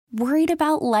Worried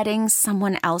about letting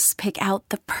someone else pick out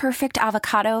the perfect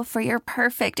avocado for your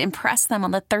perfect impress them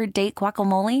on the third date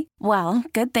guacamole? Well,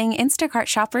 good thing Instacart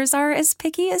shoppers are as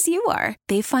picky as you are.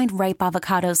 They find ripe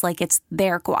avocados like it's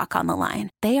their guac on the line.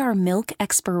 They are milk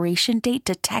expiration date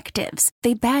detectives.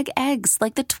 They bag eggs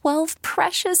like the 12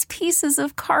 precious pieces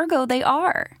of cargo they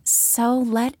are. So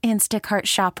let Instacart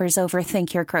shoppers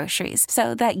overthink your groceries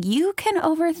so that you can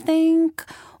overthink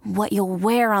what you'll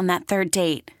wear on that third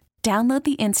date. Download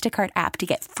the Instacart app to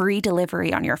get free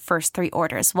delivery on your first 3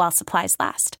 orders while supplies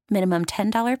last. Minimum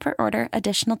 $10 per order.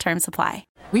 Additional terms apply.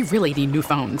 We really need new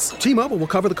phones. T-Mobile will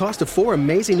cover the cost of 4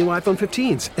 amazing new iPhone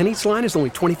 15s, and each line is only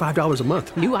 $25 a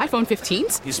month. New iPhone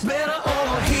 15s? It's better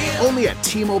over here. Only at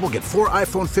T-Mobile, get 4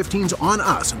 iPhone 15s on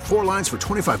us and 4 lines for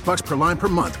 $25 per line per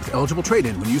month with eligible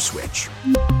trade-in when you switch.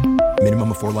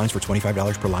 Minimum of 4 lines for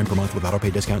 $25 per line per month with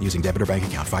autopay discount using debit or bank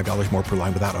account. $5 more per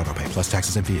line without autopay, plus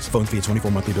taxes and fees. Phone fee at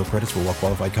 24 monthly bill credits for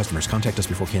well-qualified customers. Contact us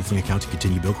before canceling account to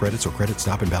continue bill credits or credit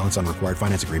stop and balance on required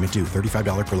finance agreement due.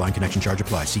 $35 per line connection charge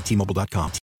applies. See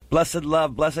T-Mobile.com. Blessed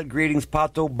love, blessed greetings,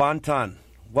 Pato Banton.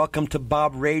 Welcome to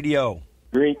Bob Radio.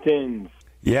 Greetings.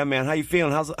 Yeah, man. How you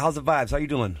feeling? How's the vibes? How you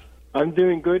doing? I'm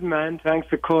doing good, man. Thanks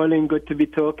for calling. Good to be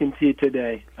talking to you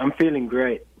today. I'm feeling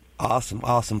great. Awesome,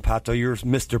 Pato. You're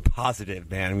Mr. Positive,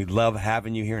 man. We love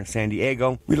having you here in San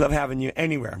Diego. We love having you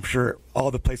anywhere. I'm sure all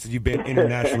the places you've been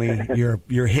internationally,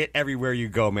 you're hit everywhere you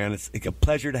go, man. It's a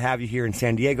pleasure to have you here in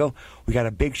San Diego. We got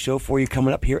a big show for you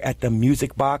coming up here at the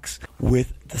Music Box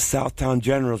with the Southtown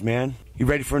Generals, man. You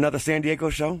ready for another San Diego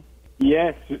show?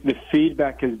 Yes, the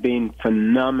feedback has been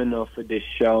phenomenal for this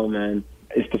show, man.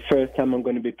 It's the first time I'm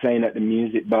going to be playing at the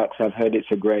Music Box. I've heard it's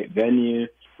a great venue.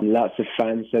 Lots of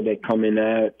fans said they're coming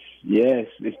out. Yes,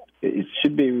 it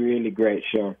should be a really great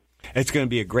show. It's going to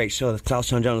be a great show. The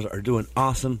Southtown Generals are doing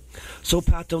awesome. So,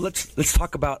 Pato, let's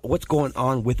talk about what's going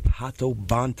on with Pato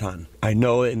Banton. I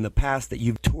know in the past that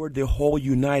you've toured the whole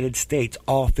United States,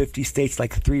 all 50 states,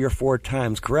 like 3 or 4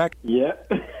 times, correct? Yeah.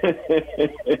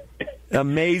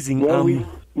 Amazing. Well,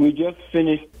 we just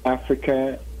finished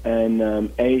Africa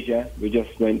and Asia. We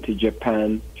just went to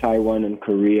Japan, Taiwan, and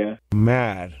Korea.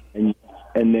 Mad.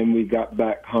 And then we got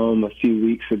back home a few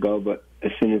weeks ago, but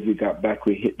as soon as we got back,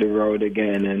 we hit the road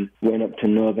again and went up to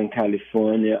Northern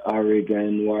California,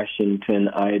 Oregon, Washington,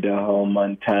 Idaho,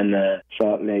 Montana,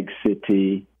 Salt Lake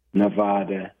City,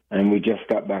 Nevada, and we just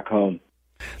got back home.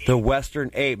 The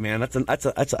Western 8, man.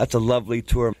 That's a lovely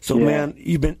tour. So, yeah. Man,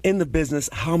 you've been in the business.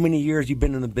 How many years you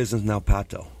been in the business now,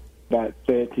 Pato? About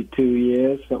 32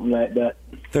 years, something like that.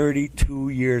 32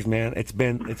 years, man. It's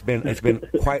been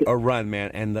quite a run,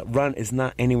 man. And the run is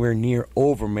not anywhere near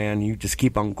over, man. You just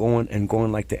keep on going and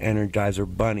going like the Energizer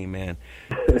Bunny, man.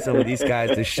 Some of these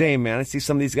guys, it's a shame, man. I see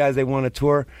some of these guys, they want a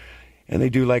tour, and they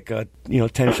do like a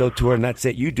 10-show tour, and that's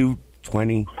it. You do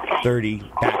 20, 30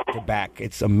 back to back.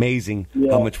 It's amazing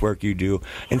how much work you do,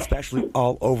 and especially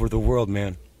all over the world,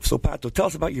 man. So, Pato, tell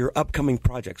us about your upcoming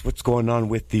projects. What's going on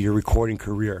with your recording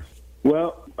career?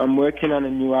 Well, I'm working on a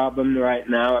new album right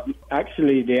now.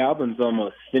 Actually, the album's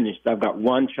almost finished. I've got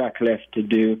 1 track left to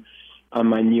do on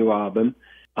my new album.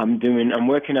 I'm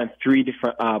working on 3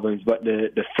 different albums, but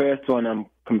the first one I'm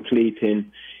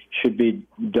completing should be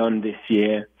done this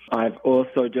year. I've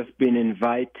also just been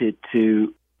invited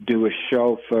to do a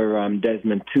show for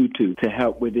Desmond Tutu to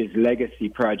help with his legacy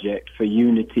project for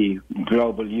unity,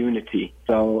 global unity.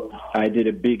 So I did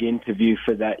a big interview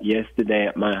for that yesterday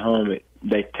at my home.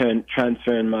 They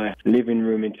transferred my living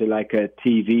room into like a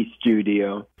TV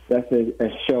studio. That's a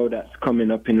show that's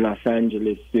coming up in Los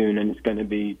Angeles soon, and it's going to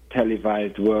be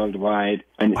televised worldwide.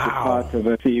 And it's a part of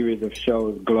a series of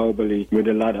shows globally with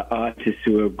a lot of artists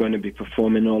who are going to be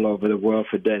performing all over the world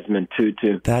for Desmond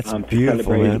Tutu. That's to beautiful,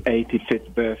 celebrate man. his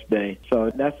 85th birthday.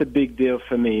 So that's a big deal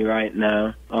for me right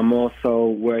now. I'm also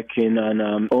working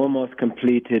on, almost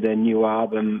completed a new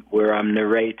album where I'm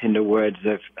narrating the words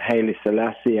of Haile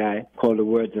Selassie, called The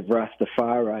Words of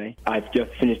Rastafari. I've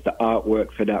just finished the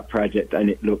artwork for that project, and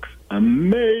it looks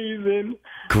amazing.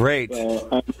 Great.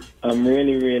 So I'm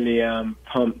really, really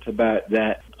pumped about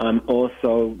that. I'm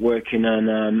also working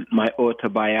on my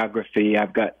autobiography.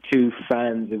 I've got 2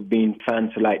 fans who've been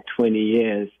fans for like 20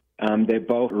 years. They're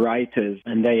both writers,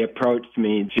 and they approached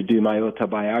me to do my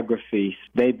autobiography.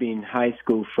 They've been high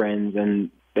school friends, and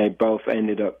they both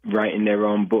ended up writing their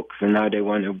own books, and now they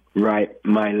want to write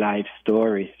my life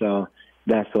story. So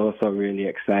that's also really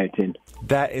exciting.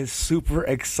 That is super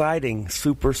exciting.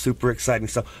 Super, super exciting.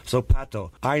 So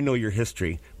Pato, I know your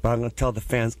history, but I'm going to tell the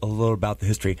fans a little about the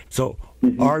history. So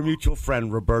our mutual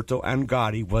friend, Roberto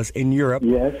Angotti, was in Europe.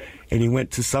 Yes. And he went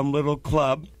to some little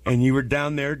club, and you were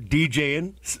down there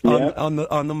DJing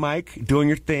on the mic, doing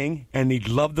your thing, and he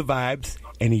loved the vibes,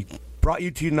 and he brought you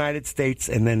to the United States,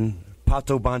 and then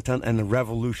Pato Banton and the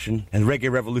revolution, and reggae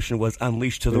revolution was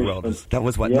unleashed to the world. That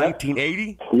was what,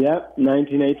 1980? Yep,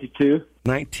 1982.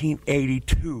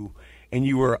 1982, and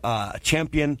you were a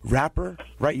champion rapper,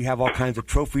 right? You have all kinds of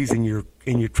trophies in your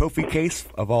trophy case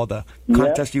of all the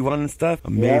contests you won and stuff.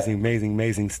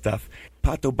 Amazing stuff.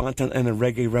 Pato Banton and the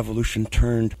Reggae Revolution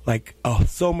turned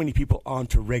so many people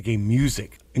onto reggae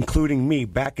music, including me.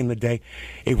 Back in the day,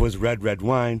 it was Red Red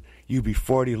Wine,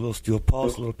 UB40, Little Steel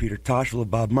Pulse, Little Peter Tosh, Little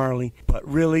Bob Marley. But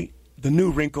really, the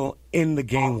new wrinkle in the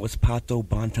game was Pato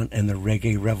Banton and the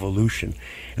Reggae Revolution.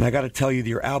 And I got to tell you,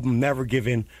 your album, Never Give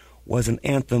In, was an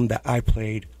anthem that I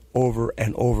played over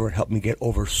and over. It helped me get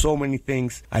over so many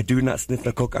things. I do not sniff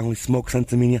the coke, I only smoke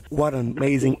Santaminia. What an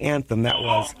amazing anthem that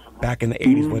was back in the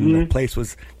 80s when the place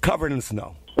was covered in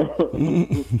snow.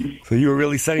 So you were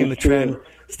really setting the trend,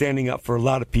 standing up for a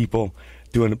lot of people,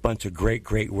 doing a bunch of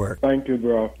great work. Thank you,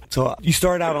 bro. So you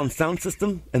started out on sound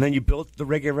system, and then you built the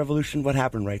Reggae Revolution. What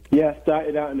happened right there? Yeah, I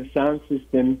started out in the sound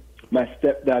system. My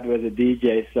stepdad was a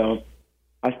DJ, so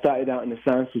I started out in the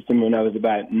sound system when I was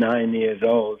about 9 years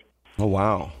old. Oh,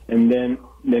 wow. And then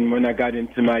when I got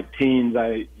into my teens,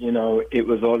 it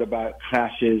was all about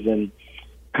clashes and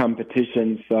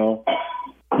competitions. So,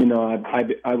 I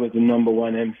was the number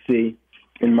one MC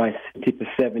in my city for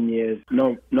 7 years.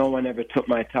 No one ever took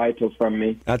my title from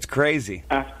me. That's crazy.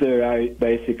 After I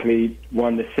basically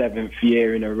won the 7th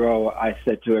year in a row, I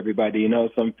said to everybody, you know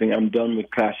something, I'm done with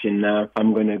clashing now.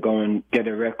 I'm going to go and get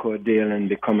a record deal and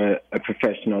become a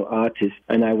professional artist.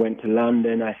 And I went to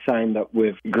London. I signed up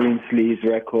with Green Sleeves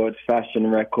Records, Fashion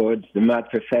Records, The Mad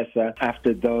Professor.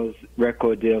 After those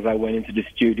record deals, I went into the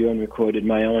studio and recorded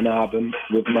my own album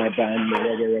with my band, The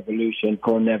Reggae Revolution,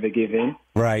 called Never Give In.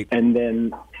 Right. And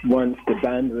then once the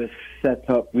band was set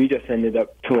up, we just ended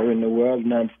up touring the world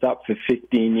non-stop for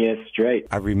 15 years straight.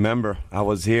 I remember. I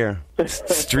was here.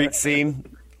 Street scene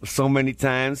so many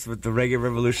times with the Reggae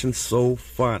Revolution. So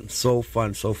fun.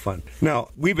 Now,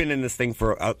 we've been in this thing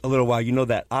for a little while. You know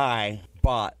that I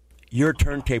bought your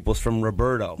turntables from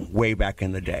Roberto way back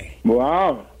in the day.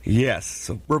 Wow. Yes.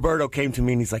 So Roberto came to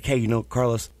me and he's like, hey,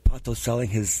 Carlos, Pato's selling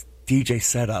his DJ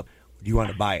setup. Do you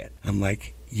want to buy it? I'm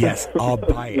like, yes, I'll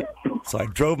buy it. So I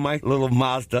drove my little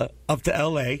Mazda up to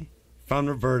L.A., found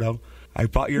Roberto. I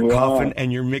bought your coffin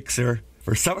and your mixer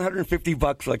for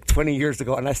 $750 like 20 years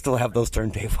ago, and I still have those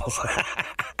turntables.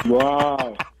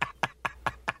 Wow.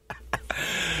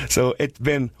 So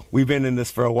we've been in this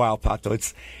for a while, Pato.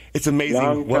 It's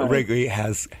amazing what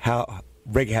how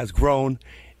reggae has grown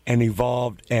and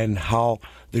evolved, and how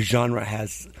the genre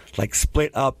has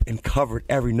split up and covered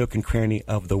every nook and cranny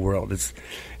of the world.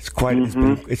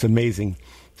 It's amazing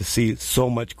to see so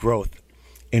much growth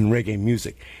in reggae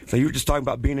music. So you were just talking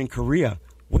about being in Korea.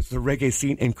 What's the reggae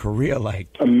scene in Korea like?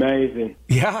 Amazing.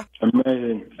 Yeah?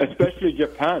 Amazing. Especially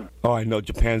Japan. Oh, I know.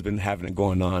 Japan's been having it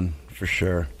going on for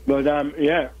sure. But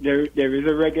there is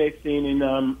a reggae scene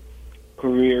in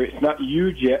Korea. It's not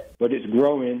huge yet, but it's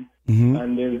growing. Mm-hmm.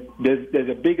 And there's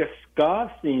a bigger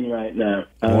ska scene right now.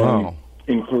 Wow.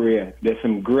 In Korea. There's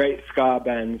some great ska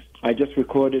bands. I just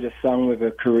recorded a song with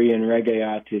a Korean reggae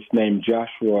artist named Josh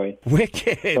Roy.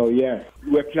 Wicked. So, yeah,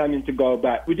 we're planning to go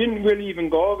back. We didn't really even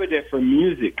go over there for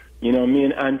music. Me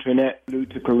and Antoinette flew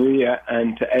to Korea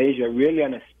and to Asia really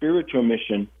on a spiritual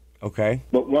mission. Okay.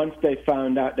 But once they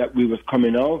found out that we was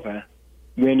coming over,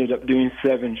 we ended up doing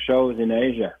 7 shows in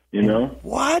Asia,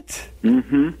 What?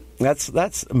 Mm-hmm.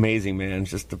 That's amazing, man.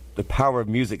 It's just the power of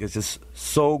music is just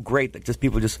so great that just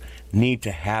people just need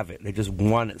to have it. They just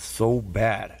want it so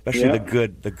bad. Especially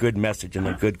the good message and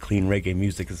the good clean reggae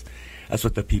music that's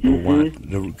what the people want.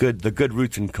 The good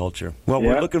roots and culture. Well,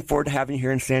 we're looking forward to having you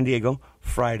here in San Diego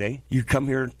Friday. You come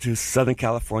here to Southern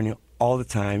California all the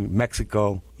time,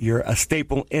 Mexico. You're a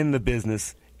staple in the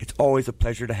business. It's always a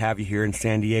pleasure to have you here in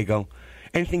San Diego.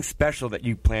 Anything special that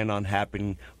you plan on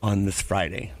happening on this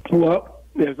Friday? Well,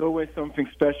 there's always something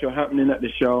special happening at the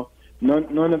show.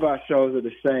 None of our shows are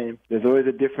the same. There's always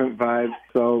a different vibe.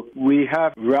 So we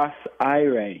have Ross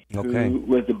Ire, who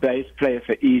was the bass player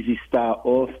for Easy Star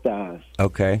All Stars.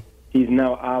 Okay. He's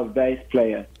now our bass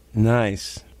player.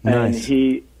 Nice. And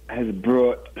he has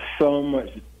brought so much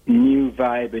new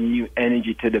vibe and new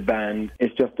energy to the band.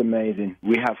 It's just amazing.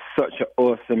 We have such an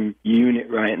awesome unit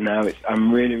right now.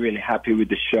 I'm really, really happy with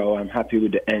the show. I'm happy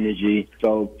with the energy.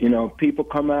 So, you know, people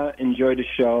come out, enjoy the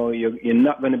show. You're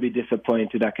not going to be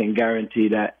disappointed. I can guarantee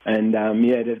that. And,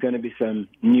 yeah, there's going to be some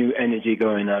new energy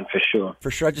going on for sure.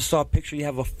 For sure. I just saw a picture. You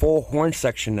have a full horn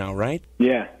section now, right?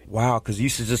 Yeah. Wow, because you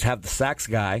used to just have the sax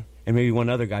guy and maybe one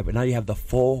other guy, but now you have the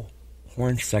full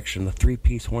horn section, the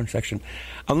three-piece horn section.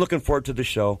 I'm looking forward to the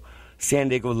show. San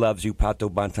Diego loves you, Pato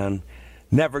Banton.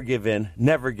 Never give in,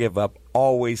 never give up.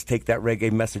 Always take that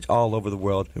reggae message all over the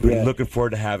world. We're looking forward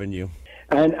to having you.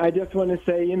 And I just want to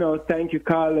say, you know, thank you,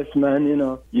 Carlos, man, you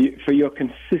know, for your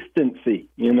consistency,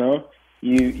 you know.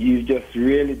 You've just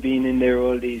really been in there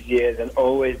all these years and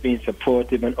always been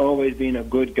supportive and always been a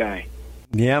good guy.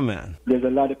 Yeah, man. There's a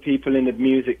lot of people in the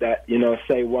music that, you know,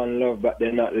 say one love, but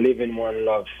they're not living one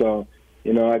love. So,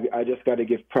 you know, I just got to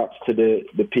give props to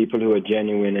the people who are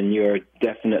genuine, and you're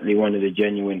definitely one of the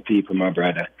genuine people, my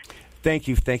brother. Thank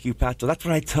you, Pato. That's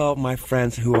what I tell my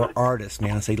friends who are artists,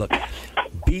 man. I say, look,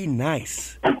 be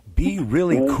nice. Be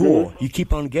really cool. You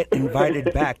keep on getting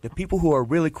invited back. The people who are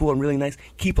really cool and really nice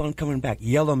keep on coming back.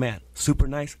 Yellow Man, super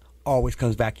nice, always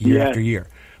comes back year after year.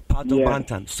 Pato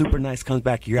Banton, super nice, comes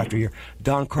back year after year.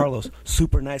 Don Carlos,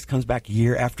 super nice, comes back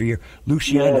year after year.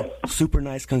 Luciano, super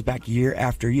nice, comes back year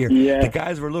after year. The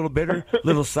guys who are a little bitter, a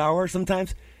little sour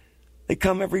sometimes, they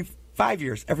come every 5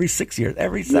 years, every 6 years,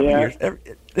 every 7 years.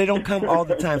 They don't come all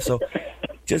the time. So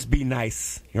just be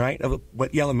nice, right?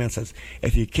 What Yellow Man says,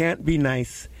 if you can't be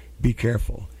nice, be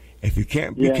careful. If you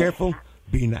can't be careful,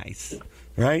 be nice,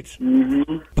 right?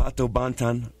 Mm-hmm. Pato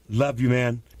Banton, love you,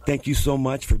 man. Thank you so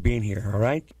much for being here, all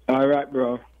right? All right,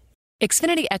 bro.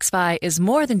 Xfinity XFi is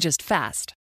more than just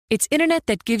fast. It's internet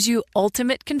that gives you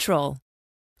ultimate control.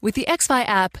 With the XFi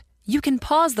app, you can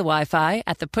pause the Wi-Fi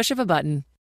at the push of a button.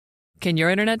 Can your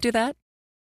internet do that?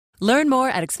 Learn more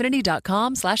at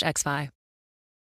xfinity.com/xfi.